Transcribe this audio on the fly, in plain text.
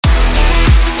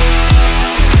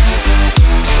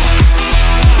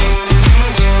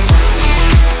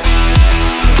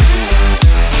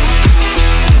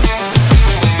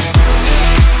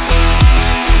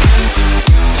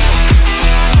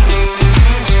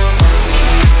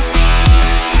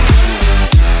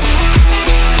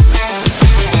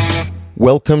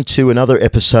Welcome to another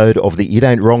episode of the It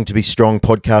Ain't Wrong to Be Strong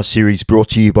podcast series brought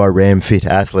to you by RAMMFIT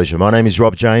Athleisure. My name is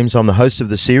Rob James. I'm the host of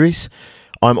the series.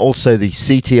 I'm also the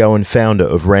CTO and founder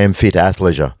of RAMMFIT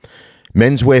Athleisure.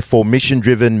 Menswear for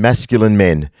mission-driven, masculine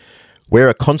men. We're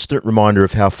a constant reminder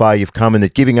of how far you've come and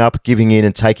that giving up, giving in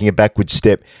and taking a backward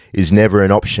step is never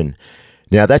an option.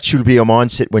 Now, that should be your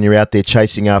mindset when you're out there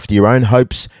chasing after your own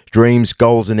hopes, dreams,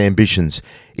 goals and ambitions.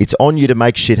 It's on you to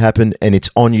make shit happen and it's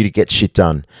on you to get shit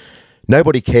done.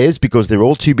 Nobody cares because they're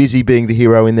all too busy being the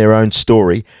hero in their own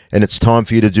story, and it's time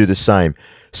for you to do the same.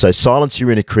 So silence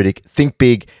your inner critic, think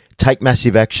big, take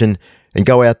massive action, and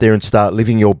go out there and start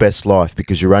living your best life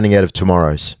because you're running out of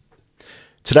tomorrows.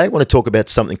 Today I want to talk about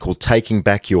something called taking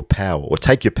back your power, or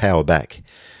take your power back.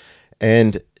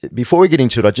 And before we get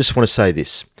into it, I just want to say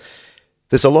this.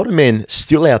 There's a lot of men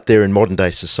still out there in modern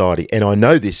day society, and I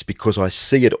know this because I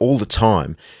see it all the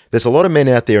time. There's a lot of men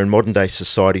out there in modern day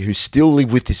society who still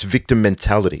live with this victim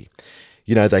mentality.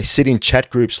 You know, they sit in chat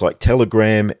groups like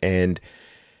Telegram and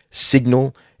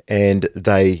Signal, and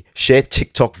they share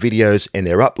TikTok videos, and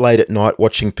they're up late at night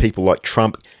watching people like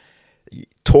Trump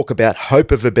talk about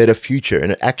hope of a better future,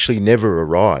 and it actually never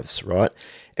arrives, right?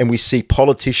 And we see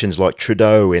politicians like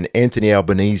Trudeau and Anthony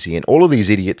Albanese and all of these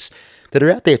idiots that are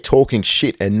out there talking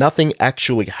shit and nothing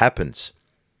actually happens.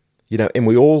 You know, and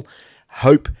we all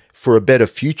hope for a better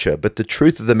future, but the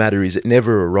truth of the matter is it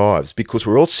never arrives because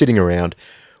we're all sitting around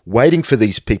waiting for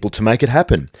these people to make it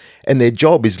happen. And their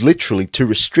job is literally to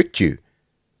restrict you.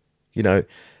 You know,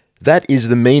 that is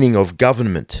the meaning of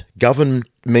government. Govern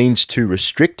means to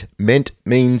restrict, ment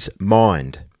means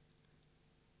mind.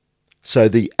 So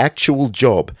the actual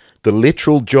job, the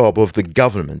literal job of the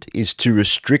government is to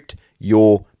restrict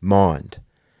your mind.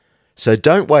 So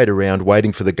don't wait around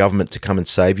waiting for the government to come and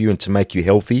save you and to make you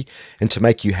healthy and to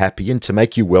make you happy and to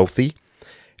make you wealthy.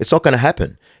 It's not going to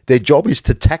happen. Their job is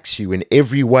to tax you in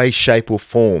every way, shape or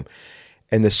form.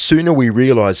 And the sooner we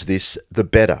realize this, the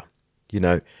better. You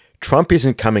know, Trump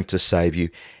isn't coming to save you.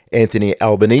 Anthony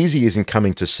Albanese isn't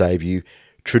coming to save you.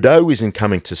 Trudeau isn't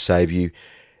coming to save you.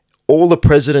 All the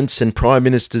presidents and prime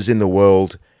ministers in the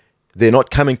world, they're not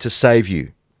coming to save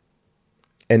you.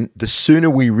 And the sooner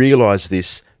we realize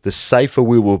this, the safer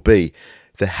we will be,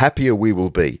 the happier we will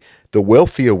be, the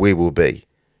wealthier we will be.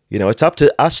 You know, it's up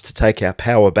to us to take our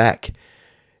power back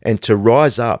and to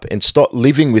rise up and stop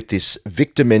living with this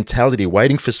victim mentality,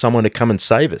 waiting for someone to come and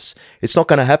save us. It's not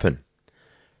going to happen.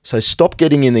 So stop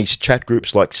getting in these chat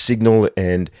groups like Signal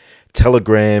and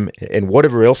Telegram and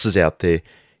whatever else is out there.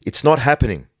 It's not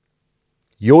happening.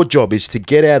 Your job is to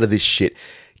get out of this shit,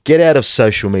 get out of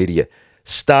social media,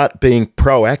 start being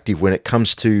proactive when it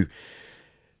comes to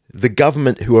the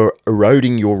government who are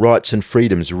eroding your rights and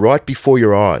freedoms right before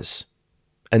your eyes.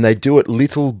 And they do it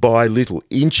little by little,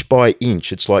 inch by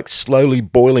inch. It's like slowly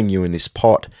boiling you in this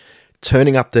pot,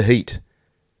 turning up the heat.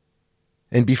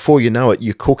 And before you know it,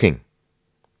 you're cooking.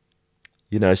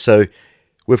 You know, so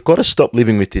we've got to stop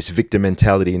living with this victim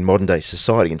mentality in modern day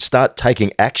society and start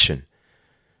taking action.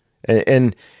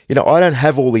 And you know, I don't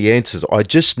have all the answers. I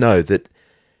just know that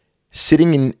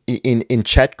sitting in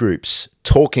chat groups,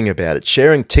 talking about it,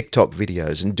 sharing TikTok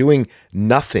videos and doing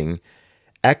nothing,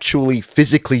 actually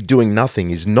physically doing nothing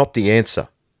is not the answer.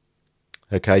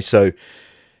 Okay, so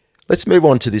let's move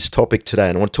on to this topic today,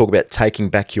 and I want to talk about taking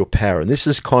back your power. And this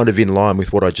is kind of in line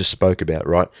with what I just spoke about,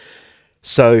 right?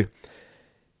 So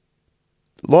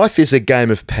life is a game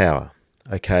of power,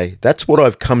 okay? That's what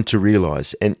I've come to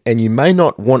realize. And you may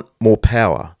not want more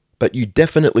power, but you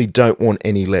definitely don't want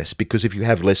any less, because if you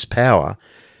have less power,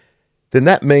 then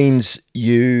that means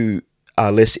you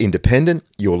are less independent,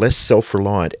 you're less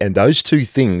self-reliant, and those two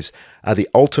things are the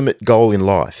ultimate goal in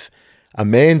life. A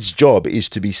man's job is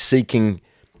to be seeking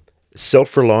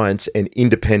self-reliance and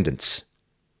independence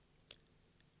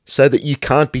so that you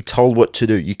can't be told what to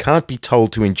do. You can't be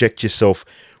told to inject yourself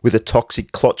with a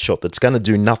toxic clot shot that's going to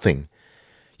do nothing.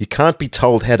 You can't be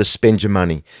told how to spend your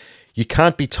money. You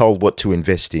can't be told what to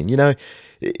invest in. You know,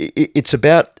 it's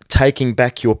about taking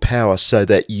back your power so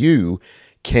that you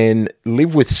can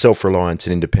live with self-reliance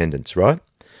and independence, right?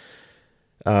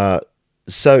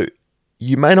 So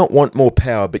you may not want more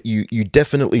power, but you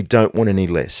definitely don't want any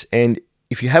less. And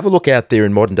if you have a look out there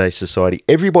in modern day society,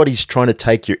 everybody's trying to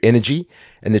take your energy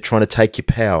and they're trying to take your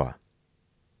power.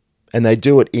 And they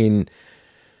do it in,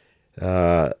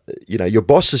 you know, your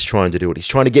boss is trying to do it. He's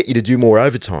trying to get you to do more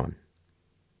overtime.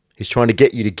 He's trying to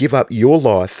get you to give up your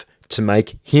life to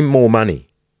make him more money.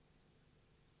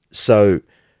 So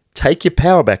take your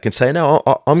power back and say, no,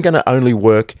 I'm going to only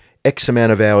work X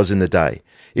amount of hours in the day.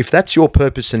 If that's your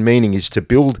purpose and meaning is to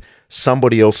build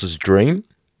somebody else's dream,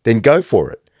 then go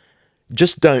for it.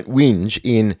 Just don't whinge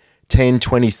in 10,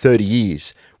 20, 30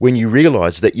 years when you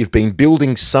realize that you've been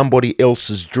building somebody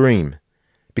else's dream,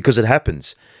 because it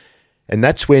happens. And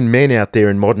that's when men out there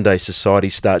in modern day society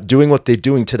start doing what they're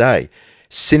doing today: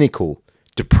 cynical,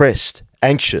 depressed,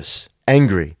 anxious,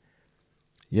 angry.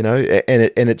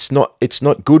 And it's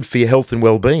not good for your health and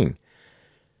well-being.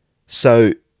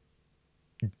 So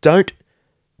don't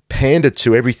pander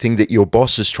to everything that your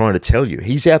boss is trying to tell you.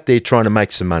 He's out there trying to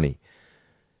make some money,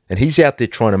 and he's out there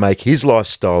trying to make his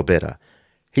lifestyle better.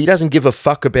 He doesn't give a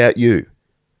fuck about you.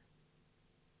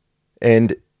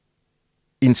 And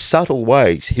in subtle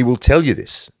ways, he will tell you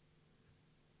this.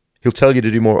 He'll tell you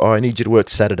to do more. Oh, I need you to work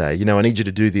Saturday. I need you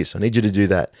to do this. I need you to do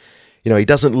that. He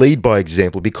doesn't lead by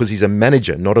example because he's a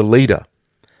manager, not a leader.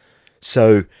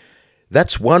 So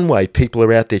that's one way people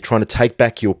are out there trying to take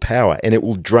back your power, and it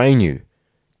will drain you.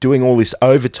 Doing all this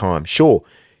overtime. Sure,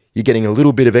 you're getting a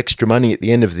little bit of extra money at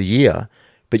the end of the year,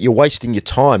 but you're wasting your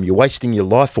time. You're wasting your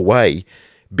life away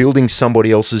building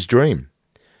somebody else's dream.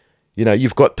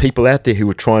 You've got people out there who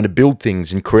are trying to build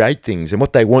things and create things, and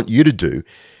what they want you to do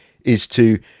is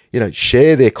to,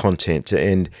 share their content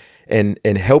and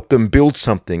help them build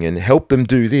something and help them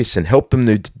do this and help them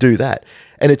do that.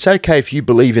 And it's okay if you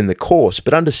believe in the course,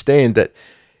 but understand that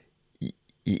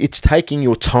it's taking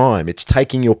your time, it's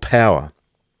taking your power.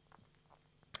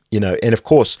 And of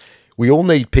course, we all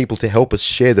need people to help us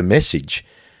share the message.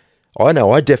 I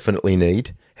know I definitely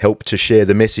need help to share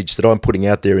the message that I'm putting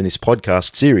out there in this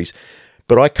podcast series,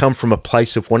 but I come from a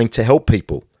place of wanting to help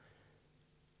people.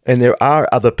 And there are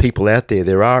other people out there,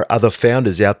 there are other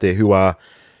founders out there who are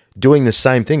doing the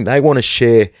same thing. They want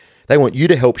you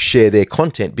to help share their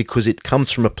content because it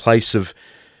comes from a place of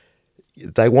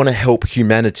they want to help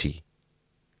humanity.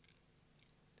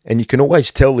 And you can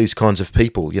always tell these kinds of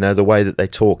people, the way that they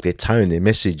talk, their tone, their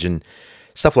message and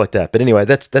stuff like that. But anyway,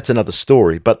 that's another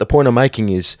story. But the point I'm making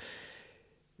is,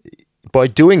 by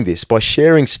doing this, by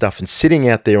sharing stuff and sitting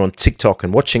out there on TikTok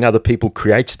and watching other people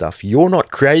create stuff, you're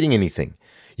not creating anything.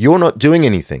 You're not doing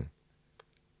anything.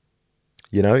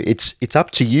 It's up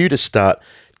to you to start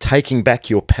taking back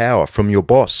your power from your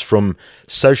boss, from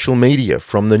social media,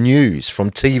 from the news, from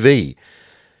TV,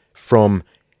 from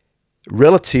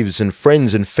relatives and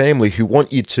friends and family who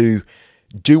want you to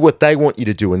do what they want you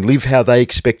to do and live how they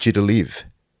expect you to live.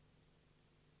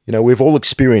 We've all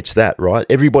experienced that, right?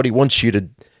 Everybody wants you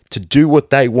to do what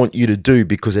they want you to do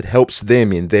because it helps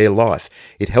them in their life.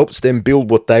 It helps them build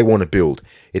what they want to build.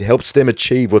 It helps them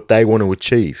achieve what they want to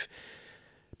achieve.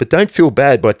 But don't feel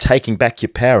bad by taking back your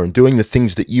power and doing the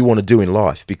things that you want to do in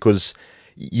life, because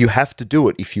you have to do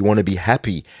it if you want to be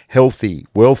happy, healthy,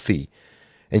 wealthy,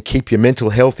 and keep your mental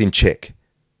health in check.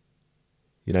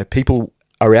 People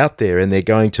are out there and they're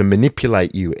going to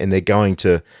manipulate you, and they're going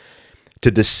to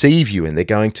deceive you, and they're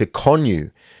going to con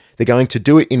you. They're going to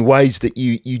do it in ways that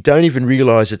you don't even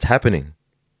realize it's happening.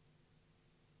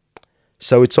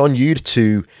 So it's on you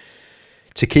to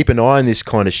keep an eye on this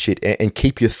kind of shit and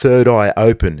keep your third eye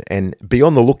open and be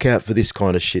on the lookout for this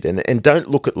kind of shit. And don't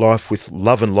look at life with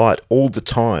love and light all the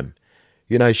time.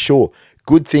 Sure,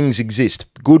 good things exist.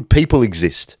 Good people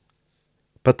exist.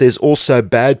 But there's also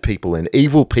bad people and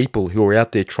evil people who are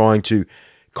out there trying to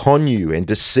con you and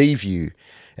deceive you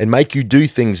and make you do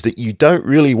things that you don't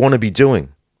really want to be doing,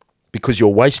 because you're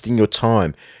wasting your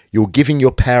time. You're giving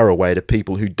your power away to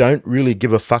people who don't really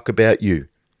give a fuck about you.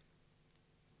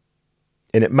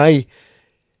 And it may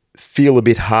feel a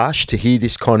bit harsh to hear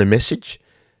this kind of message,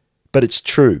 but it's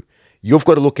true. You've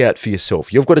got to look out for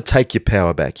yourself. You've got to take your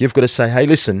power back. You've got to say, hey,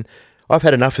 listen, I've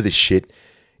had enough of this shit.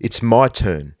 It's my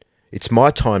turn. It's my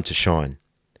time to shine.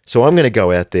 So I'm going to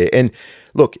go out there. And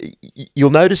look, you'll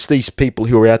notice these people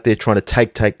who are out there trying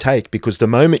to take, because the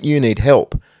moment you need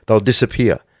help, they'll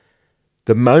disappear.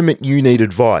 The moment you need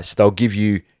advice, they'll give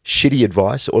you shitty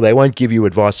advice, or they won't give you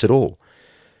advice at all.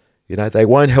 They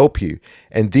won't help you.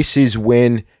 And this is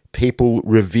when people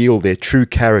reveal their true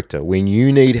character, when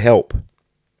you need help.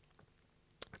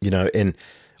 And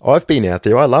I've been out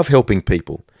there. I love helping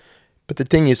people. But the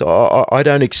thing is, I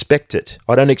don't expect it.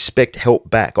 I don't expect help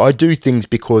back. I do things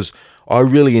because I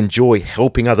really enjoy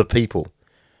helping other people.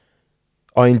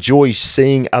 I enjoy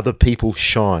seeing other people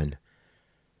shine.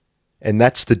 And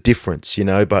that's the difference,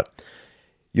 but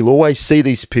you'll always see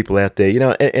these people out there,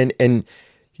 and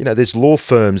there's law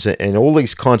firms and all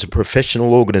these kinds of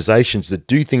professional organizations that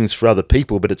do things for other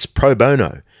people, but it's pro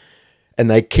bono,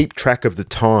 and they keep track of the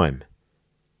time.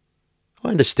 I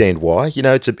understand why,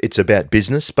 it's about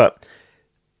business, but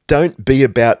don't be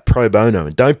about pro bono,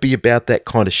 and don't be about that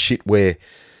kind of shit where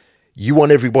you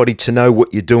want everybody to know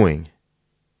what you're doing,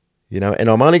 and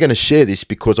I'm only going to share this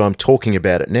because I'm talking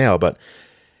about it now, but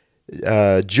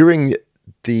during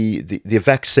the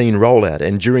vaccine rollout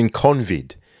and during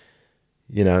COVID,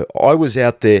 I was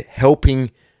out there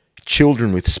helping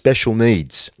children with special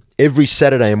needs. Every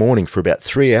Saturday morning for about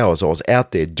 3 hours, I was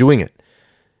out there doing it,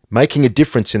 making a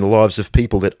difference in the lives of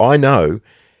people that I know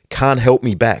can't help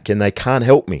me back, and they can't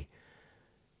help me.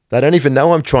 They don't even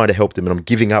know I'm trying to help them, and I'm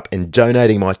giving up and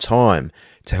donating my time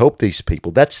to help these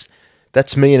people. That's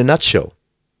me in a nutshell.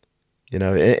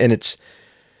 And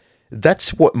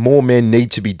that's what more men need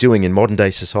to be doing in modern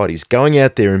day society, is going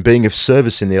out there and being of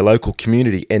service in their local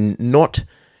community and not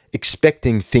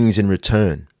expecting things in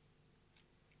return.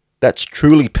 That's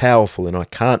truly powerful, and I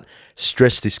can't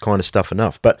stress this kind of stuff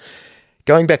enough. But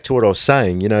going back to what I was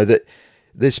saying, that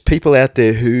there's people out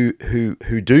there who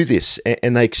do this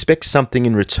and they expect something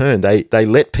in return. They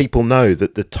let people know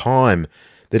that the time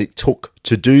that it took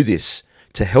to do this,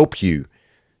 to help you,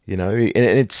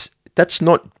 and that's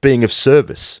not being of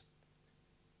service.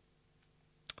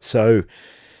 So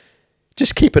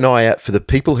just keep an eye out for the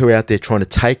people who are out there trying to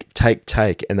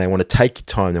take, and they want to take your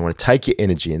time, they want to take your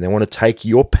energy, and they want to take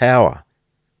your power.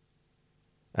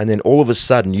 And then all of a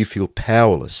sudden you feel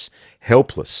powerless,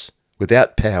 helpless,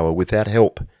 without power, without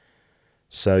help.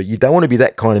 So you don't want to be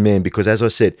that kind of man, because as I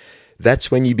said,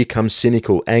 that's when you become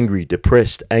cynical, angry,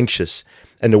 depressed, anxious.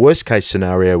 And the worst case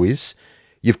scenario is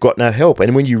you've got no help.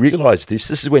 And when you realize this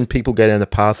is when people go down the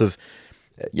path of,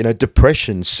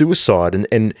 depression, suicide,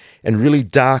 and really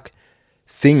dark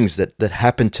things that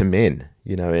happen to men,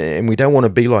 and we don't want to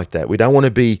be like that. We don't want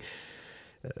to be,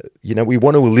 we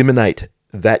want to eliminate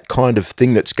that kind of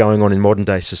thing that's going on in modern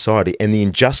day society and the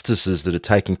injustices that are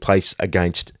taking place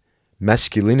against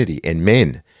masculinity and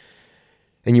men.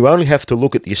 And you only have to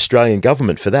look at the Australian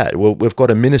government for that. Well, we've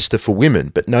got a minister for women,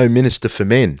 but no minister for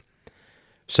men.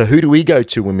 So who do we go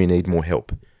to when we need more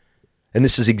help? And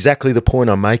this is exactly the point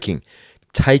I'm making.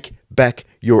 Take back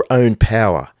your own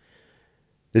power.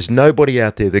 There's nobody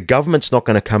out there. The government's not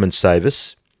going to come and save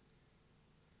us.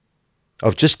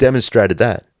 I've just demonstrated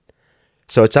that.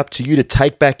 So it's up to you to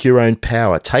take back your own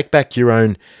power, take back your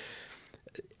own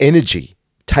energy,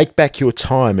 take back your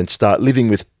time and start living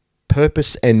with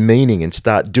purpose and meaning, and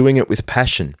start doing it with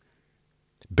passion.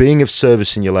 Being of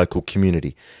service in your local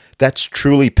community. That's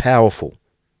truly powerful.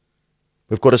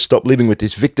 We've got to stop living with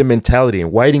this victim mentality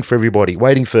and waiting for everybody,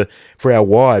 waiting for our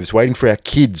wives, waiting for our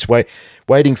kids,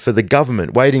 waiting for the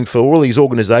government, waiting for all these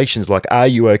organisations like Are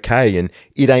You OK and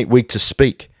It Ain't Weak to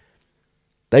Speak.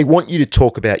 They want you to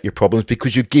talk about your problems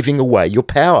because you're giving away your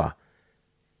power.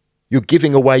 You're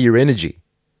giving away your energy.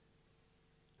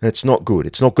 And it's not good.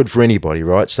 It's not good for anybody,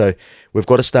 right? So we've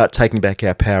got to start taking back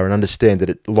our power and understand that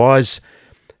it lies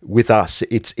with us.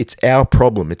 It's our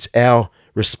problem. It's our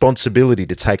responsibility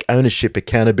to take ownership,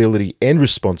 accountability, and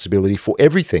responsibility for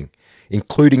everything,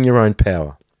 including your own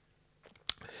power.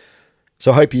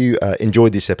 So I hope you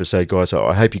enjoyed this episode, guys.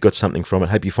 I hope you got something from it.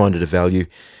 I hope you find it of value.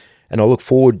 And I look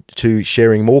forward to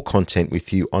sharing more content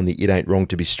with you on the It Ain't Wrong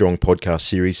to Be Strong podcast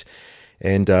series.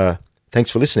 And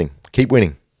thanks for listening. Keep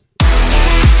winning.